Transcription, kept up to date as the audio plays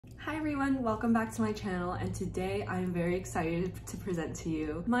Hi everyone, welcome back to my channel, and today I'm very excited to present to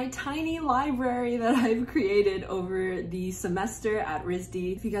you my tiny library that I've created over the semester at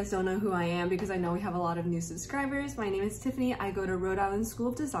RISD. If you guys don't know who I am, because I know we have a lot of new subscribers, my name is Tiffany. I go to Rhode Island School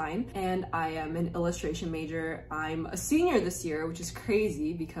of Design and I am an illustration major. I'm a senior this year, which is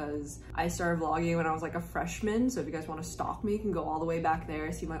crazy because I started vlogging when I was like a freshman, so if you guys want to stalk me, you can go all the way back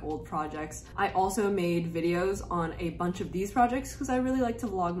there, see my old projects. I also made videos on a bunch of these projects because I really like to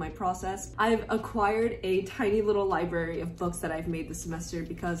vlog my process. I've acquired a tiny little library of books that I've made this semester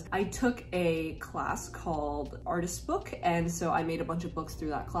because I took a class called Artist Book, and so I made a bunch of books through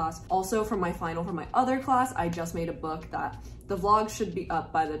that class. Also for my final for my other class, I just made a book that the vlog should be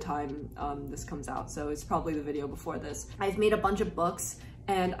up by the time this comes out, so it's probably the video before this. I've made a bunch of books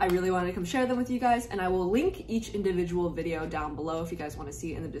and I really wanted to come share them with you guys, and I will link each individual video down below if you guys want to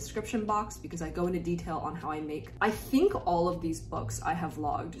see it in the description box, because I go into detail on how I make, I think, all of these books I have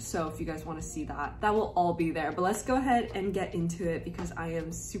vlogged. So if you guys want to see that, that will all be there. But let's go ahead and get into it because I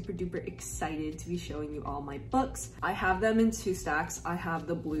am super duper excited to be showing you all my books. I have them in two stacks. I have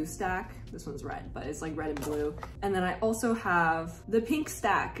the blue stack. This one's red, but it's like red and blue. And then I also have the pink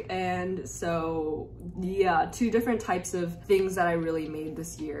stack. And so yeah, two different types of things that I really made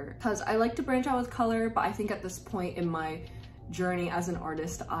this year because I like to branch out with color, but I think at this point in my journey as an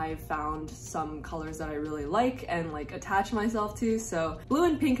artist, I've found some colors that I really like and like attach myself to. So blue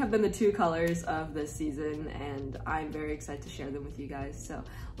and pink have been the two colors of this season, and I'm very excited to share them with you guys. So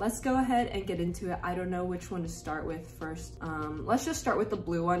let's go ahead and get into it. I don't know which one to start with first. Let's just start with the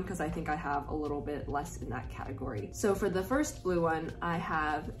blue one because I think I have a little bit less in that category. So for the first blue one, I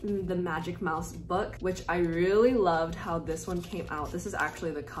have the Magic Mouse book, which I really loved how this one came out. This is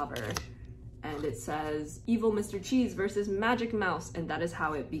actually the cover. And it says Evil Mr. Cheese versus Magic Mouse, and that is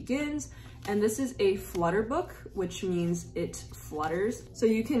how it begins. And this is a flutter book, which means it flutters. So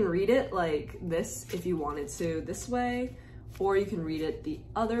you can read it like this if you wanted to, this way, or you can read it the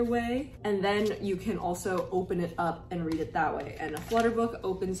other way. And then you can also open it up and read it that way. And a flutter book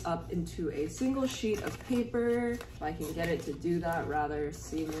opens up into a single sheet of paper, if I can get it to do that rather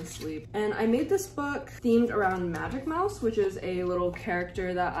seamlessly. And I made this book themed around Magic Mouse, which is a little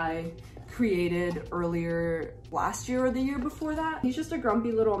character that I created earlier last year or the year before that. He's just a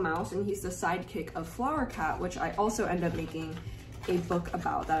grumpy little mouse, and he's the sidekick of Flower Cat, which I also end up making a book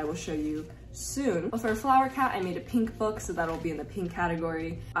about that I will show you soon. But for Flower Cat, I made a pink book, so that'll be in the pink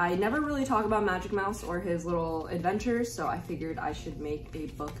category. I never really talk about Magic Mouse or his little adventures, so I figured I should make a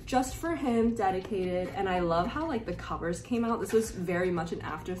book just for him, dedicated. And I love how like the covers came out. This was very much an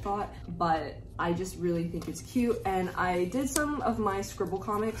afterthought, but I just really think it's cute. And I did some of my scribble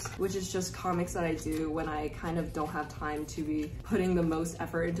comics, which is just comics that I do when I kind of don't have time to be putting the most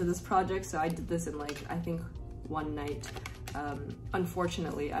effort into this project. So I did this in like, I think, one night.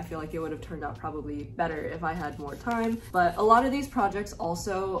 Unfortunately, I feel like it would have turned out probably better if I had more time, but a lot of these projects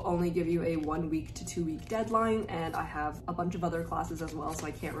also only give you a 1 week to 2 week deadline, and I have a bunch of other classes as well, so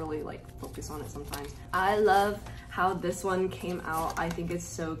I can't really like focus on it sometimes. I love how this one came out. I think it's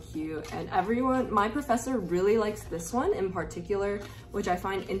so cute, and my professor really likes this one in particular, which I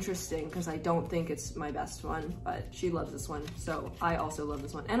find interesting because I don't think it's my best one, but she loves this one, so I also love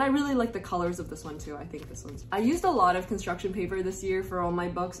this one. And I really like the colors of this one too. I think this one's... I used a lot of construction paper this year for all my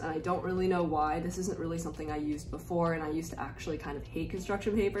books, and I don't really know why. This isn't really something I used before, and I used to actually kind of hate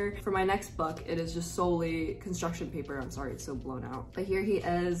construction paper. For my next book, it is just solely construction paper. I'm sorry, it's so blown out. But here he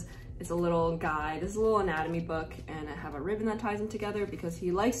is. It's a little guy. This is a little anatomy book, and I have a ribbon that ties him together because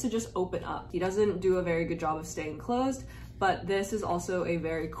he likes to just open up. He doesn't do a very good job of staying closed, but this is also a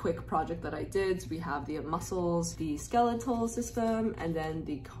very quick project that I did. So we have the muscles, the skeletal system, and then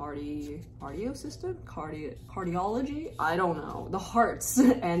the cardio system? Cardiology? I don't know. The hearts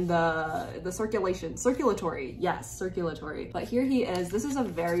and the circulatory. Yes, circulatory. But here he is. This is a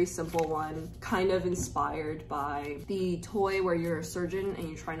very simple one, kind of inspired by the toy where you're a surgeon and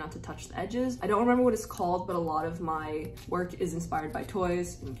you try not to touch the edges. I don't remember what it's called, but a lot of my work is inspired by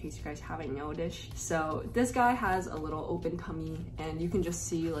toys, in case you guys haven't noticed. So this guy has a little open tummy, and you can just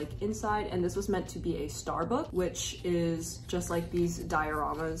see like inside, and this was meant to be a star book, which is just like these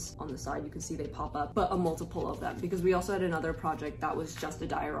dioramas on the side. You can see they pop up, but a multiple of them, because we also had another project that was just a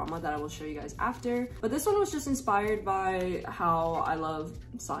diorama that I will show you guys after. But this one was just inspired by how I love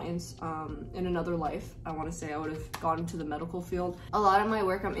science. In another life, I want to say I would have gone into the medical field. A lot of my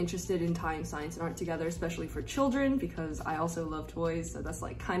work, I'm interested in tying science and art together, especially for children, because I also love toys, so that's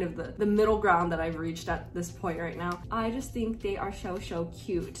like kind of the middle ground that I've reached at this point right now. I just just think they are so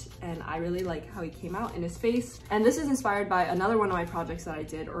cute, and I really like how he came out in his face. And this is inspired by another one of my projects that I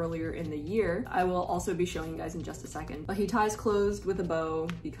did earlier in the year. I will also be showing you guys in just a second, but he ties closed with a bow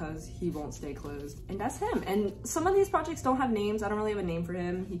because he won't stay closed, and that's him. And some of these projects don't have names. I don't really have a name for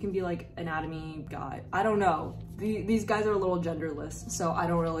him. He can be like anatomy guy. I don't know. These guys are a little genderless, so I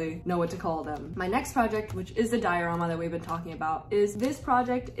don't really know what to call them. My next project, which is the diorama that we've been talking about, is this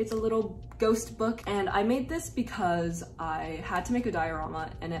project. It's a little ghost book, and I made this because I had to make a diorama,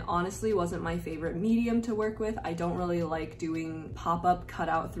 and it honestly wasn't my favorite medium to work with. I don't really like doing pop-up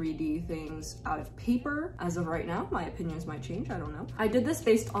cutout 3D things out of paper as of right now. My opinions might change, I don't know. I did this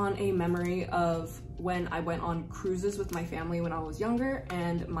based on a memory of when I went on cruises with my family when I was younger,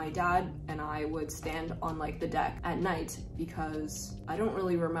 and my dad and I would stand on like the deck at night because I don't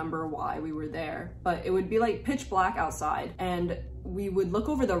really remember why we were there, but it would be like pitch black outside, and we would look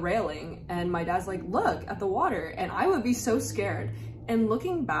over the railing and my dad's like, look at the water, and I would be so scared. And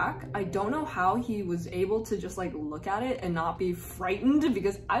looking back, I don't know how he was able to just like look at it and not be frightened,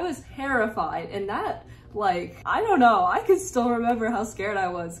 because I was terrified. And that, like, I don't know, I can still remember how scared I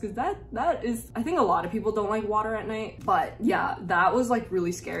was, because that is, I think a lot of people don't like water at night, but yeah, that was like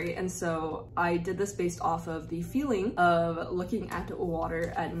really scary. And so I did this based off of the feeling of looking at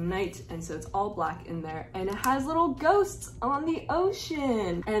water at night. And so it's all black in there, and it has little ghosts on the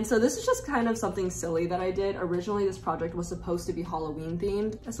ocean. And so this is just kind of something silly that I did. Originally, this project was supposed to be Halloween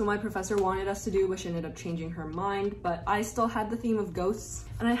themed. That's what my professor wanted us to do, which ended up changing her mind, but I still had the theme of ghosts.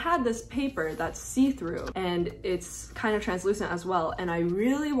 And I had this paper that's see-through, and it's kind of translucent as well, and I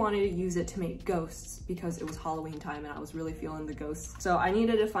really wanted to use it to make ghosts because it was Halloween time and I was really feeling the ghosts. So I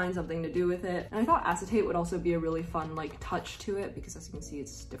needed to find something to do with it, and I thought acetate would also be a really fun like touch to it, because as you can see,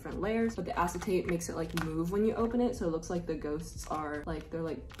 it's different layers, but the acetate makes it like move when you open it, so it looks like the ghosts are like, they're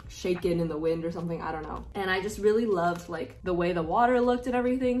like shaken in the wind or something, I don't know. And I just really loved like the way the water looked and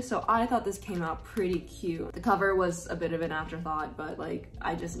everything, so I thought this came out pretty cute. The cover was a bit of an afterthought, but like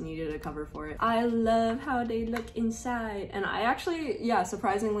I just needed a cover for it. I love how they look inside, and I actually, yeah,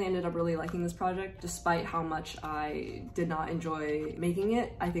 surprisingly ended up really liking this project despite how much I did not enjoy making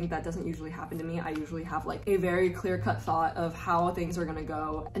it. I think that doesn't usually happen to me. I usually have like a very clear-cut thought of how things are gonna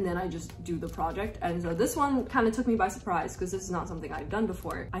go, and then I just do the project. And so this one kind of took me by surprise because this is not something I've done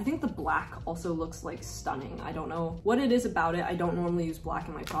before. I think the black also looks like stunning. I don't know what it is about it. I don't normally use black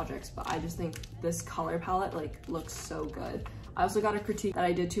in my projects, but I just think this color palette like looks so good. I also got a critique that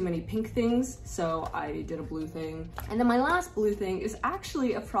I did too many pink things, so I did a blue thing. And then my last blue thing is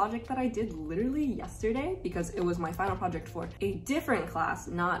actually a project that I did literally yesterday, because it was my final project for a different class,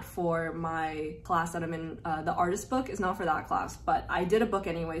 not for my class that I'm in. The artist book is not for that class, but I did a book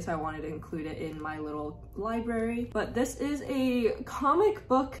anyway, so I wanted to include it in my little library. But this is a comic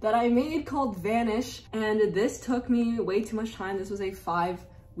book that I made called Vanish, and this took me way too much time. This was a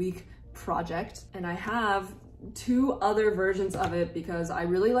 5-week project, and I have 2 other versions of it because I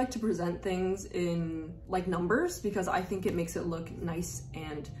really like to present things in like numbers, because I think it makes it look nice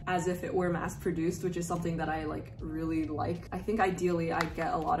and as if it were mass produced, which is something that I like really like. I think ideally I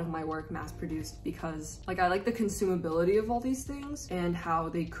get a lot of my work mass produced because like I like the consumability of all these things and how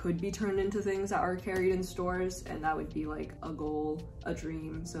they could be turned into things that are carried in stores, and that would be like a goal, a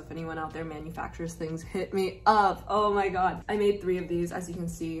dream. So if anyone out there manufactures things, hit me up. Oh my god. I made 3 of these, as you can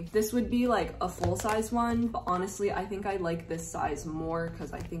see. This would be like a full-size one, but honestly, I think I like this size more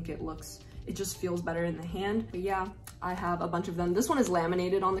because I think it just feels better in the hand. But yeah, I have a bunch of them. This one is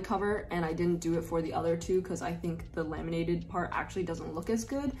laminated on the cover, and I didn't do it for the other 2 because I think the laminated part actually doesn't look as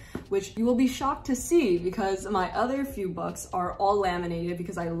good, which you will be shocked to see because my other few books are all laminated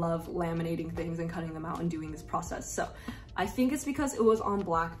because I love laminating things and cutting them out and doing this process. So I think it's because it was on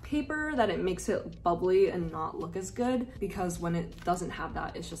black paper that it makes it bubbly and not look as good, because when it doesn't have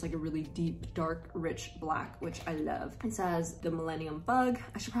that, it's just like a really deep, dark, rich black, which I love. It says the Millennium Bug.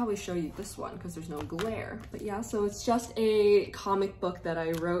 I should probably show you this one because there's no glare. But yeah, so it's just a comic book that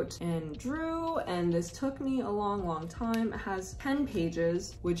I wrote and drew, and this took me a long time. It has 10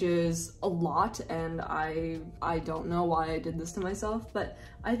 pages, which is a lot, and I don't know why I did this to myself, but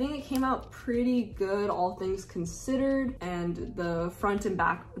I think it came out pretty good, all things considered. And the front and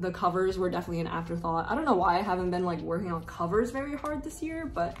back, the covers were definitely an afterthought. I don't know why I haven't been like working on covers very hard this year,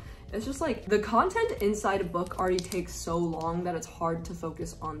 but it's just like the content inside a book already takes so long that it's hard to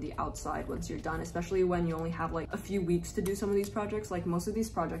focus on the outside once you're done, especially when you only have like a few weeks to do some of these projects. Like most of these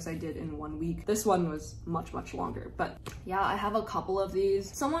projects I did in 1 week. This one was much longer, but yeah, I have a couple of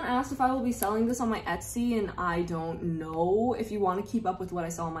these. Someone asked if I will be selling this on my Etsy, and I don't know. If you want to keep up with what I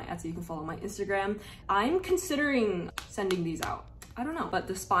sell on my Etsy, you can follow my Instagram. I'm considering sending these out. I don't know, but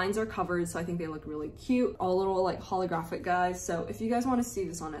the spines are covered, so I think they look really cute. All little like holographic guys. So if you guys want to see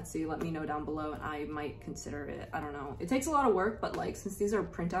this on Etsy, let me know down below and I might consider it. I don't know. It takes a lot of work, but like since these are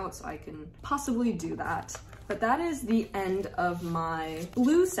printouts, I can possibly do that. But that is the end of my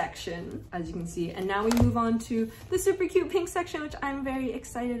blue section, as you can see. And now we move on to the super cute pink section, which I'm very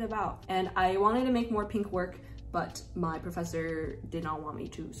excited about. And I wanted to make more pink work, but my professor did not want me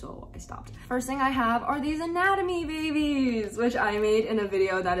to, so I stopped. First thing I have are these anatomy babies, which I made in a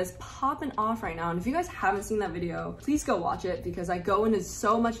video that is popping off right now. And if you guys haven't seen that video, please go watch it because I go into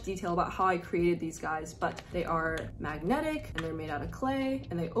so much detail about how I created these guys, but they are magnetic and they're made out of clay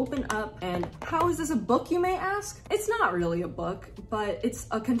and they open up. And how is this a book, you may ask? It's not really a book, but it's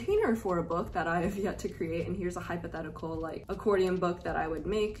a container for a book that I have yet to create. And here's a hypothetical like accordion book that I would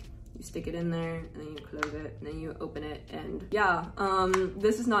make. You stick it in there and then you close it and then you open it. And yeah,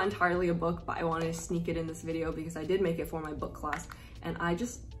 this is not entirely a book, but I wanted to sneak it in this video because I did make it for my book class and I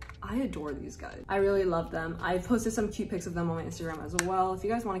adore these guys. I really love them. I've posted some cute pics of them on my Instagram as well. If you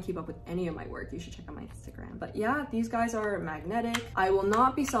guys want to keep up with any of my work, you should check out my Instagram. But yeah, these guys are magnetic. I will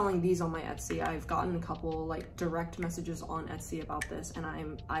not be selling these on my Etsy. I've gotten a couple like direct messages on Etsy about this and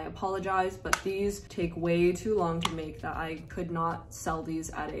I apologize, but these take way too long to make that I could not sell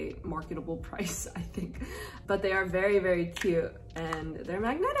these at a marketable price, I think. But they are very, very cute and they're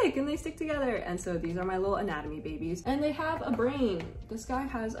magnetic and they stick together. And so these are my little anatomy babies and they have a brain. This guy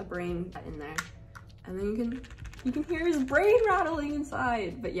has a brain in there and then you can hear his brain rattling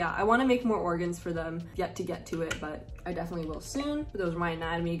inside. But yeah, I want to make more organs for them yet to get to it, but I definitely will soon. Those are my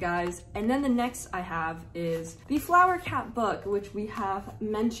anatomy guys. And then the next I have is the Flower Cat book, which we have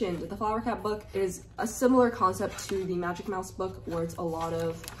mentioned. The Flower Cat book is a similar concept to the Magic Mouse book where it's a lot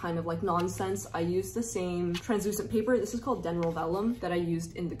of kind of like nonsense. I used the same translucent paper. This is called Denral Vellum that I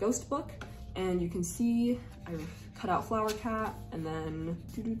used in the Ghost book. And you can see I cut out Flower Cat and then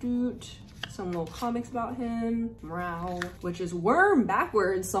some little comics about him, Morale, which is worm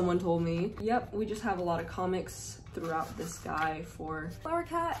backwards, someone told me. Yep, we just have a lot of comics throughout this guy for Flower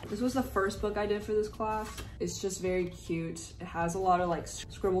Cat. This was the first book I did for this class. It's just very cute. It has a lot of like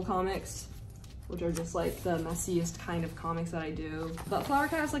scribble comics, which are just like the messiest kind of comics that I do. But Flower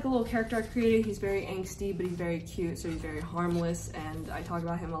Cat is like a little character I created. He's very angsty, but he's very cute, so he's very harmless, and I talk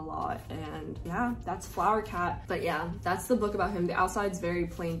about him a lot. And yeah, that's Flower Cat. But yeah, that's the book about him. The outside's very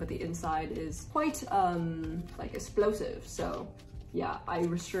plain, but the inside is quite like explosive. So yeah, I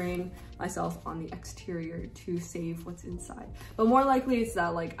restrain myself on the exterior to save what's inside. But more likely it's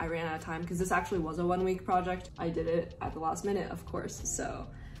that like I ran out of time because this actually was a 1-week project. I did it at the last minute, of course. So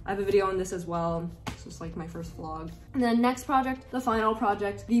I have a video on this as well. This was like my first vlog. And then next project, the final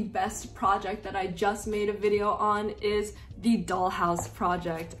project, the best project that I just made a video on is the dollhouse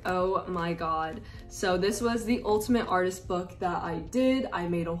project. Oh my god. So this was the ultimate artist book that I did. I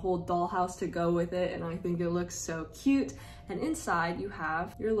made a whole dollhouse to go with it and I think it looks so cute. And inside you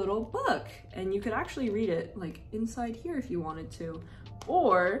have your little book and you could actually read it like inside here if you wanted to.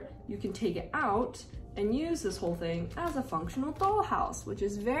 Or you can take it out and use this whole thing as a functional dollhouse, which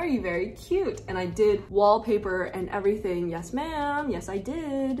is very, very cute. And I did wallpaper and everything. Yes, ma'am. Yes, I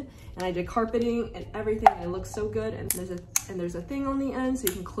did. And I did carpeting and everything. And it looks so good. And there's a thing on the end so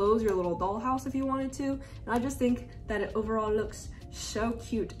you can close your little dollhouse if you wanted to. And I just think that it overall looks so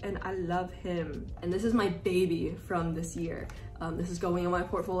cute and I love him. And this is my baby from this year. This is going in my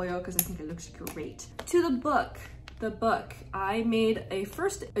portfolio because I think it looks great. To the book. The book, I made a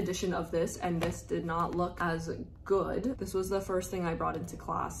first edition of this and this did not look as good. This was the first thing I brought into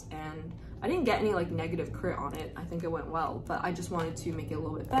class and I didn't get any like negative crit on it. I think it went well, but I just wanted to make it a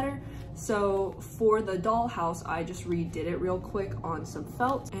little bit better. So for the dollhouse, I just redid it real quick on some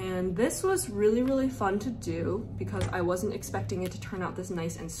felt. And this was really, really fun to do because I wasn't expecting it to turn out this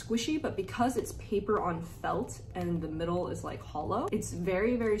nice and squishy, but because it's paper on felt and the middle is like hollow, it's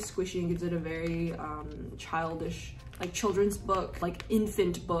very, very squishy and gives it a very childish, like children's book, like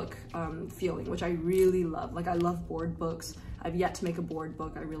infant book feeling, which I really love. Like I love board books. I've yet to make a board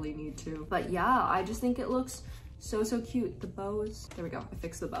book, I really need to. But yeah, I just think it looks so, so cute. The bow is, there we go, I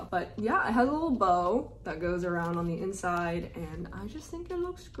fixed the bow. But yeah, it has a little bow that goes around on the inside and I just think it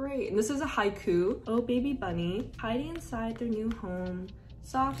looks great. And this is a haiku. Oh, baby bunny, hiding inside their new home.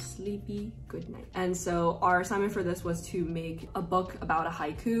 Soft, sleepy, good night. And so our assignment for this was to make a book about a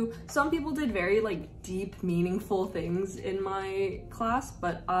haiku. Some people did very like deep, meaningful things in my class,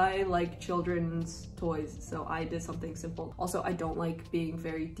 but I like children's toys, so I did something simple. Also, I don't like being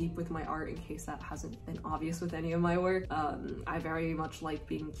very deep with my art in case that hasn't been obvious with any of my work. I very much like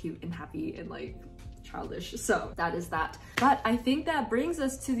being cute and happy and like childish. So that is that. But I think that brings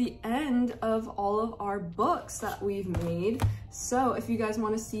us to the end of all of our books that we've made. So if you guys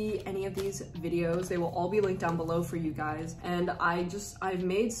want to see any of these videos, they will all be linked down below for you guys. And I've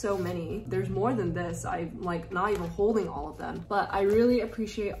made so many. There's more than this. I'm like not even holding all of them. But I really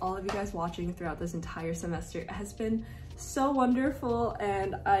appreciate all of you guys watching throughout this entire semester. It has been so wonderful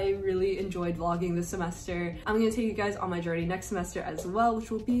and I really enjoyed vlogging this semester. I'm gonna take you guys on my journey next semester as well, which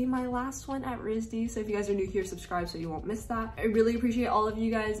will be my last one at RISD. So if you guys are new here, subscribe so you won't miss that. I really appreciate all of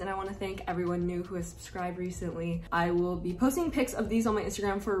you guys and I want to thank everyone new who has subscribed recently. I will be posting pics of these on my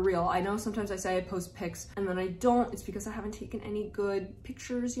Instagram for real. I know sometimes I say I post pics and then I don't. It's because I haven't taken any good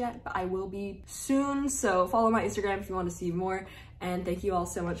pictures yet, but I will be soon. So follow my Instagram if you want to see more. And thank you all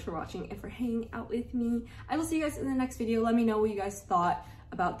so much for watching and for hanging out with me. I will see you guys in the next video. Let me know what you guys thought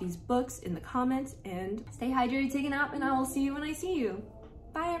about these books in the comments and stay hydrated, take a nap, and I will see you when I see you.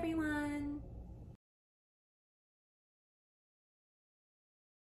 Bye everyone.